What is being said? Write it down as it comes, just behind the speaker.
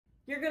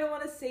You're going to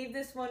want to save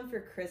this one for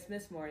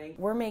Christmas morning.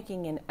 We're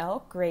making an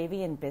elk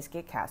gravy and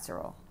biscuit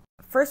casserole.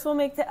 First, we'll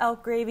make the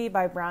elk gravy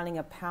by browning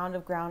a pound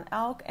of ground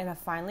elk and a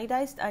finely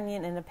diced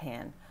onion in a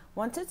pan.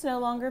 Once it's no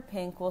longer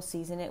pink, we'll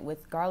season it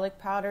with garlic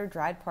powder,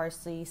 dried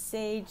parsley,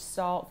 sage,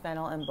 salt,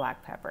 fennel, and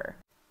black pepper.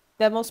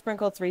 Then we'll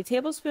sprinkle 3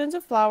 tablespoons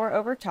of flour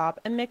over top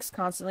and mix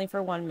constantly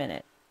for 1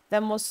 minute.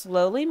 Then we'll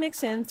slowly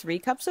mix in 3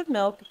 cups of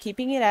milk,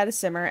 keeping it at a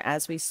simmer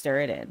as we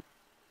stir it in.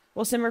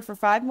 We'll simmer for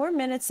 5 more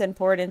minutes, then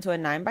pour it into a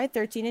 9 by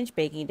 13 inch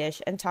baking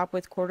dish and top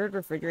with quartered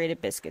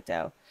refrigerated biscuit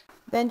dough.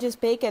 Then just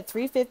bake at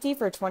 350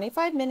 for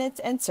 25 minutes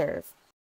and serve.